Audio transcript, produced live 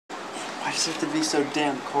I just have to be so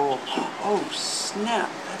damn cold. Oh, snap.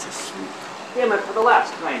 That's a sweet call. Damn it, for the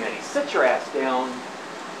last time, Eddie. Sit your ass down.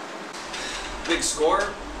 Big score?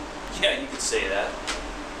 Yeah, you could say that.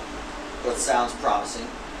 Well, it sounds promising.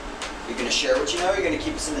 You're gonna share what you know, or you're gonna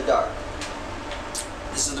keep us in the dark?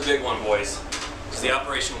 This is the big one, boys. It's the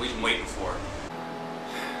operation we've been waiting for.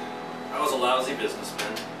 I was a lousy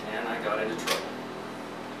businessman, and I got into trouble.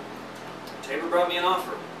 Tabor brought me an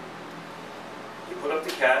offer. He put up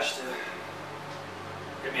the cash to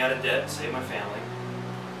get me out of debt and save my family.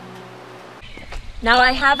 Now,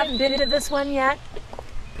 I haven't been to this one yet.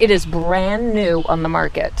 It is brand new on the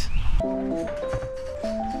market.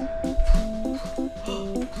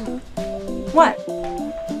 What?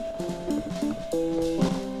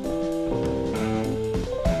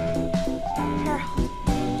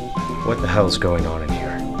 What the hell's going on in here?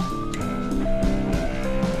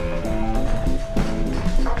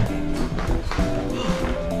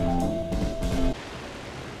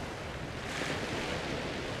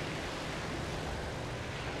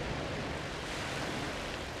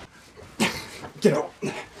 Get up.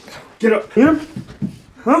 Get up. Yeah?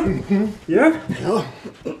 Huh? Yeah?